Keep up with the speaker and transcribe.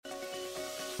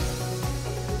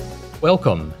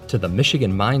Welcome to the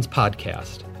Michigan Minds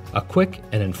Podcast, a quick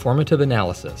and informative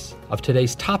analysis of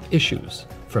today's top issues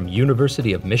from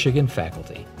University of Michigan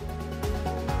faculty.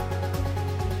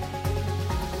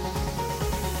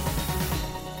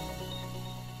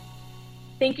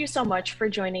 Thank you so much for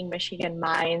joining Michigan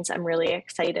Minds. I'm really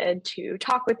excited to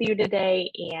talk with you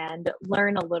today and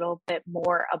learn a little bit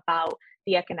more about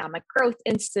the Economic Growth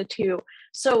Institute.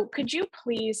 So could you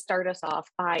please start us off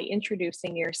by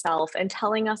introducing yourself and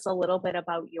telling us a little bit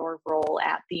about your role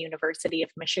at the University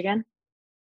of Michigan?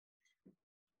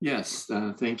 Yes,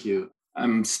 thank you.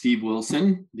 I'm Steve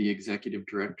Wilson, the Executive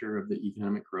Director of the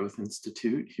Economic Growth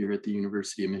Institute here at the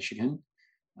University of Michigan.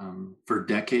 For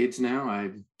decades now,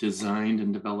 I've designed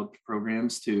and developed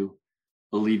programs to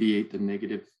alleviate the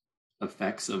negative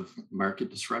effects of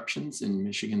market disruptions in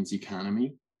Michigan's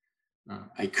economy.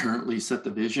 I currently set the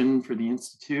vision for the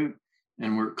Institute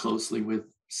and work closely with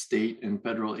state and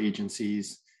federal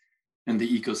agencies and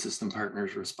the ecosystem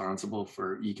partners responsible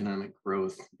for economic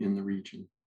growth in the region.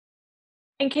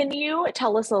 And can you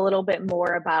tell us a little bit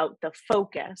more about the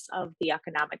focus of the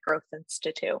Economic Growth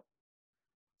Institute?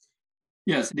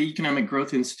 Yes, the Economic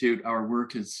Growth Institute, our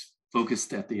work is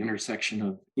focused at the intersection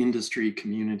of industry,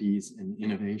 communities, and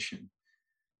innovation.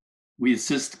 We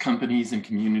assist companies and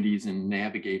communities in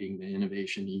navigating the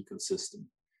innovation ecosystem.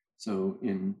 So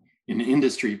in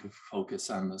industry, we focus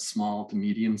on the small to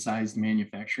medium-sized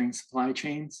manufacturing supply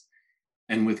chains.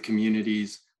 And with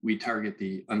communities, we target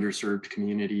the underserved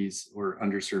communities or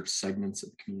underserved segments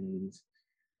of communities.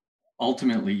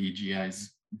 Ultimately,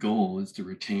 EGI's goal is to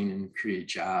retain and create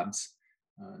jobs,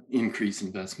 increase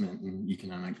investment in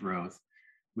economic growth.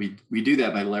 We do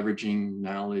that by leveraging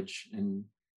knowledge and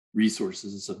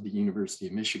resources of the University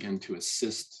of Michigan to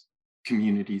assist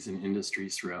communities and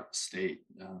industries throughout the state.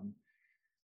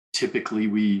 Typically,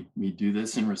 we do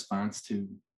this in response to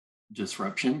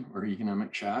disruption or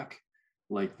economic shock,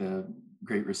 like the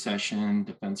Great Recession,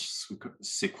 defense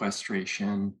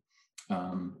sequestration,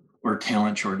 or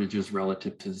talent shortages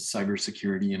relative to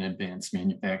cybersecurity and advanced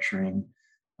manufacturing.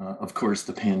 Of course,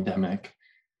 the pandemic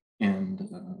and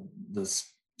the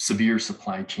severe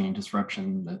supply chain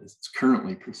disruption that is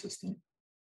currently persistent.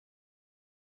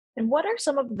 And what are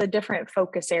some of the different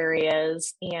focus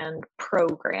areas and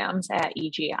programs at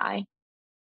EGI?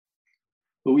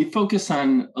 Well, we focus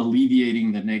on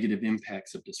alleviating the negative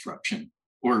impacts of disruption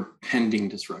or pending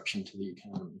disruption to the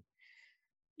economy.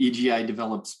 EGI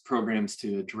develops programs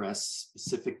to address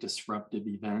specific disruptive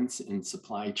events in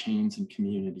supply chains and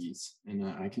communities. And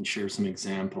I can share some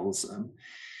examples.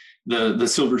 The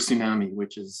silver tsunami,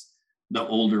 which is the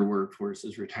older workforce,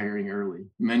 is retiring early.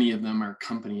 Many of them are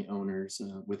company owners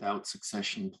without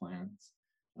succession plans.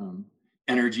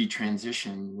 Energy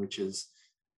transition, which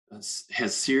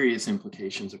has serious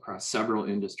implications across several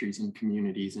industries and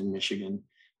communities in Michigan.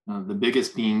 The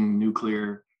biggest being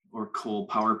nuclear or coal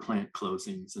power plant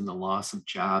closings and the loss of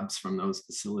jobs from those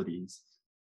facilities.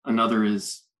 Another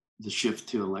is the shift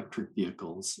to electric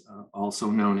vehicles, also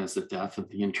known as the death of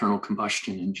the internal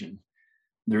combustion engine.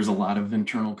 There's a lot of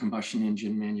internal combustion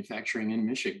engine manufacturing in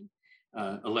Michigan.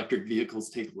 Electric vehicles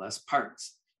take less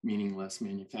parts, meaning less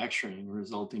manufacturing,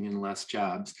 resulting in less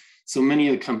jobs. So many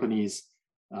of the companies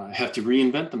have to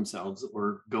reinvent themselves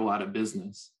or go out of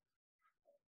business.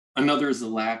 Another is the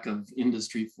lack of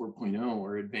Industry 4.0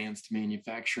 or advanced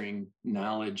manufacturing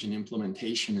knowledge and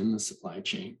implementation in the supply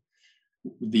chain.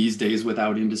 These days,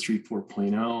 without Industry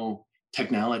 4.0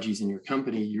 technologies in your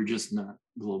company, you're just not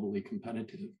globally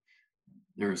competitive.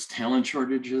 There's talent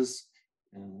shortages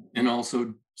and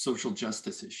also social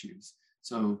justice issues.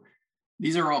 So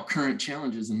these are all current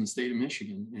challenges in the state of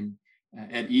Michigan.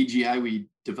 And at EGI, we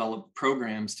develop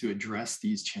programs to address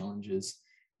these challenges.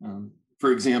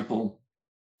 For example,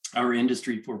 our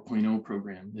Industry 4.0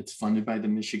 program, it's funded by the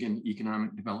Michigan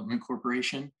Economic Development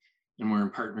Corporation, and we're in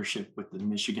partnership with the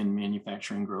Michigan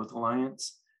Manufacturing Growth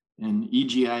Alliance. And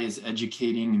EGI is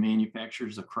educating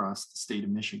manufacturers across the state of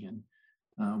Michigan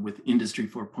with Industry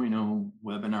 4.0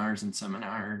 webinars and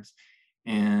seminars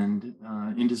and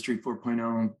Industry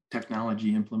 4.0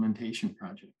 technology implementation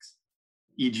projects.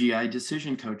 EGI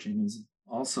decision coaching is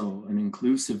also an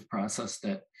inclusive process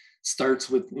that starts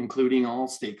with including all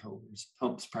stakeholders,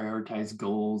 helps prioritize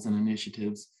goals and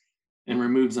initiatives, and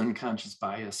removes unconscious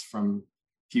bias from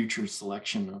future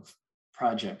selection of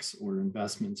projects or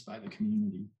investments by the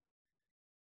community.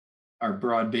 Our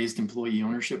broad-based employee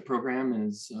ownership program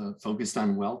is focused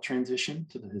on wealth transition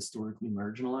to the historically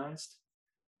marginalized.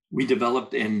 We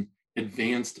developed an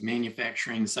advanced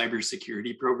manufacturing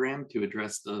cybersecurity program to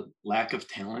address the lack of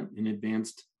talent in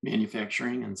advanced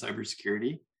manufacturing and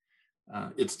cybersecurity.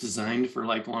 It's designed for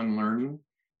lifelong learning,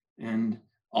 and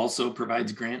also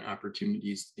provides grant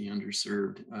opportunities to the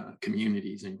underserved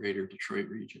communities in Greater Detroit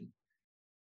region.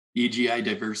 EGI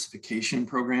diversification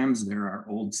programs, they're our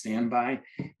old standby.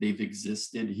 They've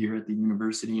existed here at the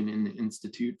university and in the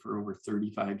institute for over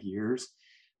 35 years.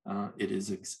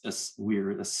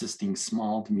 We're assisting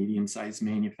small to medium-sized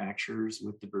manufacturers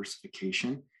with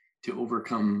diversification to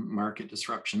overcome market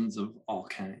disruptions of all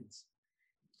kinds.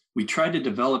 We try to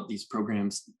develop these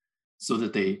programs so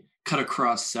that they cut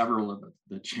across several of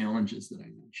the challenges that I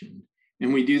mentioned.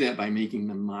 And we do that by making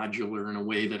them modular in a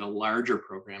way that a larger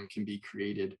program can be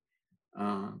created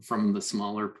from the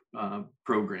smaller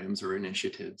programs or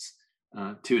initiatives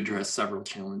to address several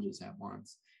challenges at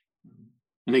once.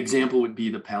 An example would be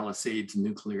the Palisades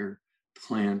nuclear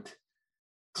plant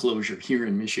closure here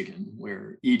in Michigan,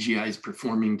 where EGI is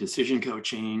performing decision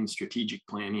coaching, strategic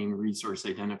planning, resource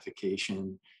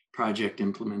identification, project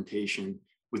implementation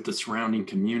with the surrounding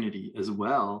community, as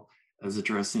well as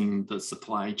addressing the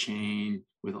supply chain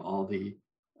with all the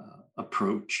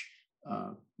approach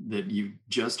that you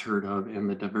just heard of and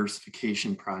the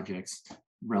diversification projects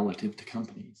relative to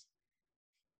companies.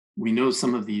 We know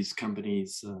some of these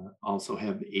companies also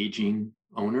have aging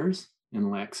owners and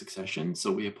lack succession,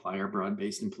 so we apply our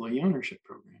broad-based employee ownership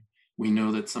program. We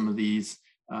know that some of these,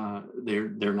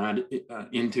 they're not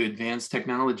into advanced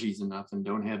technologies enough and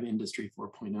don't have Industry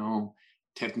 4.0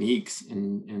 techniques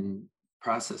and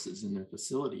processes in their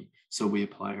facility, so we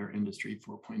apply our Industry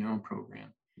 4.0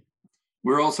 program.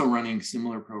 We're also running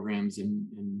similar programs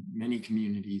in many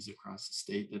communities across the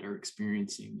state that are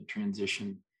experiencing the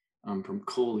transition from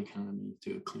coal economy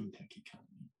to a clean tech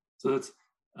economy. So that's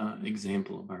an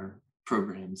example of our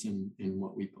programs and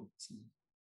what we focus on.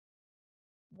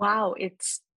 Wow,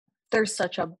 there's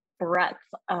such a breadth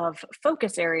of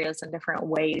focus areas and different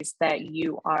ways that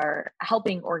you are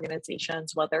helping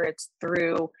organizations, whether it's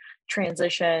through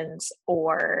transitions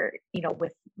or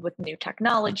with new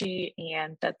technology.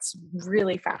 And that's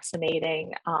really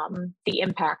fascinating, the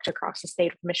impact across the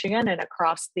state of Michigan and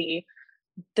across the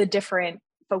different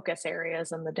focus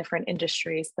areas and the different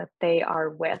industries that they are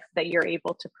with, that you're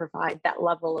able to provide that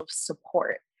level of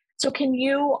support. So can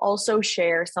you also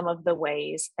share some of the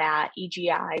ways that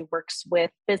EGI works with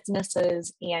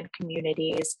businesses and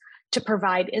communities to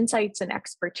provide insights and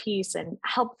expertise and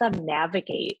help them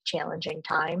navigate challenging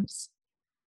times?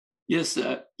 Yes,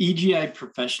 EGI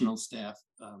professional staff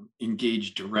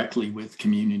engage directly with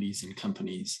communities and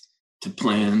companies to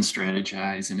plan,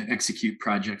 strategize, and execute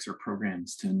projects or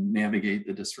programs to navigate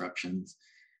the disruptions,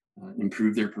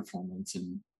 improve their performance,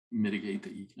 and mitigate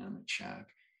the economic shock.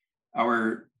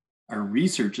 Our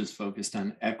research is focused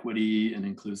on equity and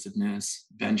inclusiveness,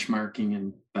 benchmarking,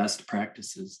 and best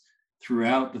practices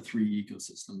throughout the three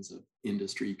ecosystems of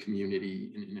industry,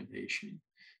 community, and innovation.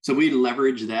 So we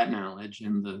leverage that knowledge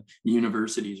and the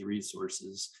university's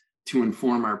resources to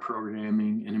inform our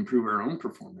programming and improve our own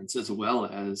performance, as well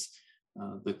as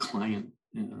the client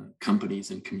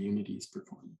companies and communities'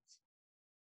 performance.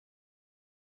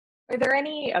 Are there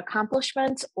any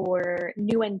accomplishments or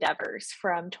new endeavors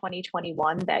from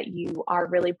 2021 that you are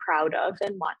really proud of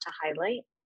and want to highlight?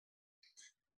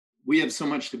 We have so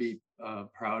much to be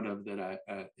proud of that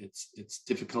it's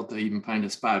difficult to even find a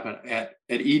spot. But at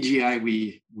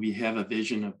EGI, we have a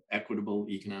vision of equitable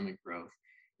economic growth.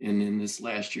 And in this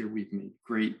last year, we've made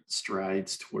great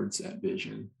strides towards that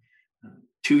vision.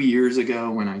 2 years ago,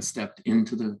 when I stepped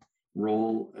into the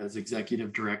role as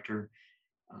executive director,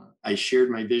 I shared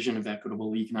my vision of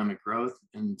equitable economic growth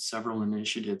and several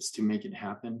initiatives to make it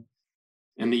happen.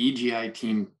 And the EGI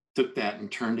team took that and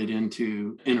turned it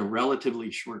into, in a relatively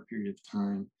short period of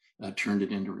time, turned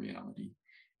it into reality.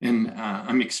 And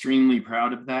I'm extremely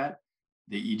proud of that.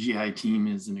 The EGI team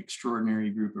is an extraordinary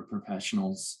group of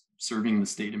professionals serving the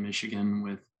state of Michigan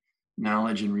with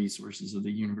knowledge and resources of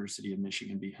the University of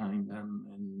Michigan behind them.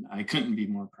 And I couldn't be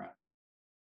more proud.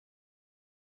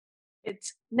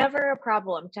 It's never a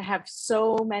problem to have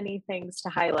so many things to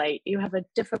highlight. You have a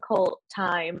difficult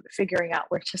time figuring out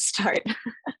where to start.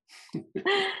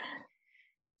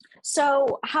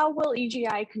 So how will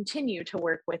EGI continue to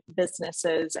work with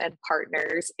businesses and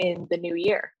partners in the new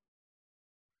year?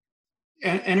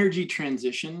 Energy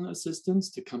transition assistance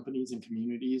to companies and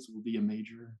communities will be a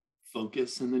major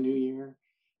focus in the new year.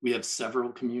 We have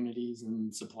several communities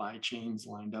and supply chains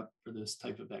lined up for this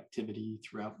type of activity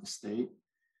throughout the state.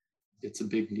 It's a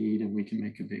big need and we can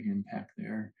make a big impact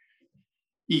there.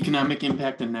 Economic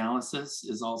impact analysis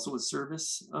is also a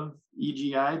service of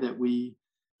EGI that we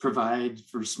provide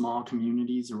for small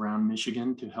communities around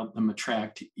Michigan to help them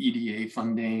attract EDA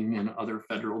funding and other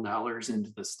federal dollars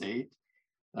into the state.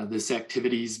 This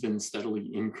activity has been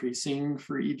steadily increasing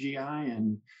for EGI,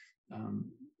 and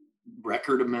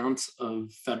Record amounts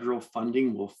of federal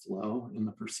funding will flow in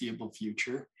the foreseeable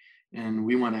future, and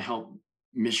we want to help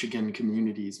Michigan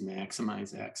communities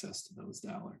maximize access to those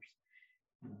dollars.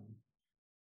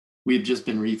 We've just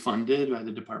been refunded by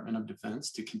the Department of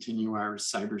Defense to continue our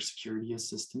cybersecurity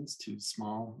assistance to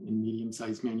small and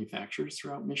medium-sized manufacturers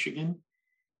throughout Michigan.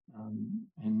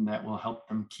 And that will help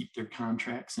them keep their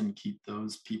contracts and keep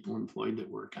those people employed that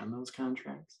work on those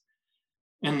contracts.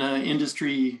 And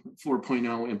Industry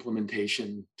 4.0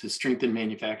 implementation to strengthen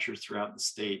manufacturers throughout the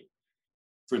state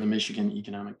for the Michigan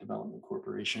Economic Development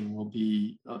Corporation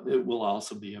it will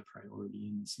also be a priority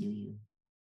in this new year.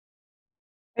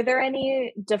 Are there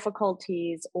any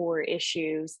difficulties or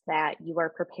issues that you are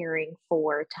preparing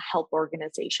for to help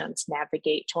organizations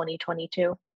navigate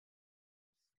 2022?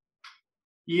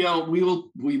 Yeah, we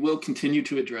will continue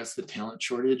to address the talent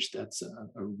shortage. That's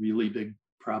a really big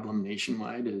problem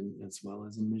nationwide as well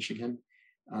as in Michigan.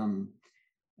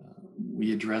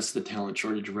 We address the talent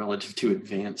shortage relative to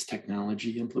advanced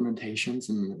technology implementations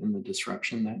and the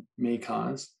disruption that may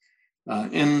cause,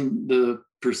 and the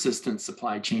persistent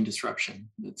supply chain disruption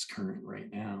that's current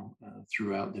right now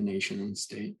throughout the nation and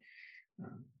state.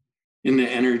 In the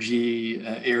energy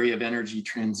area of energy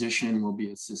transition, we'll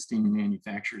be assisting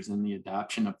manufacturers in the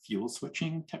adoption of fuel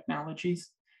switching technologies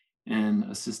and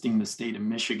assisting the state of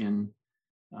Michigan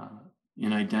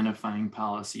in identifying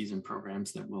policies and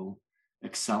programs that will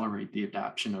accelerate the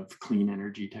adoption of clean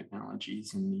energy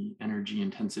technologies in the energy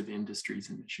intensive industries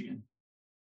in Michigan.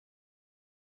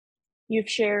 You've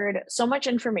shared so much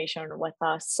information with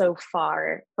us so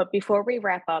far, but before we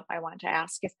wrap up, I want to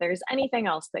ask if there's anything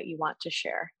else that you want to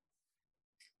share.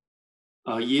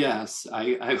 Yes,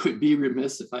 I would be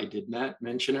remiss if I did not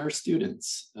mention our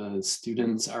students.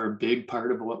 Students are a big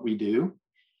part of what we do.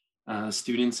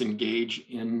 Students engage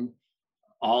in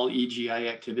all EGI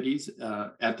activities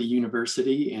at the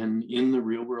university and in the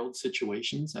real world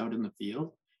situations out in the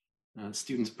field.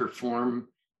 Students perform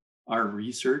our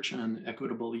research on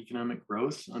equitable economic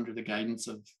growth under the guidance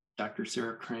of Dr.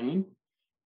 Sarah Crane,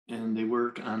 and they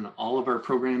work on all of our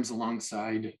programs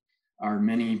alongside our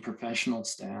many professional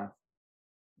staff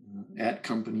at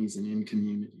companies and in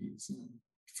communities,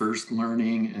 first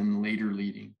learning and later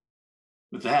leading.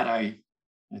 With that, I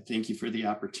thank you for the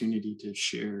opportunity to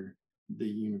share the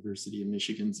University of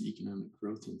Michigan's Economic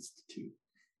Growth Institute.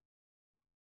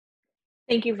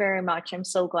 Thank you very much. I'm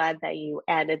so glad that you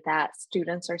added that.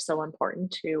 Students are so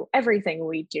important to everything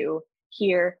we do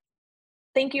here.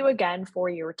 Thank you again for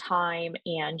your time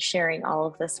and sharing all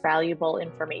of this valuable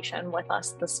information with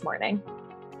us this morning.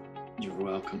 You're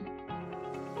welcome.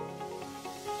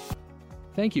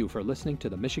 Thank you for listening to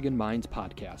the Michigan Minds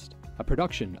Podcast, a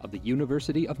production of the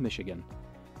University of Michigan.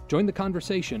 Join the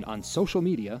conversation on social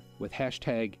media with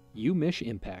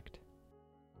 #UMichImpact.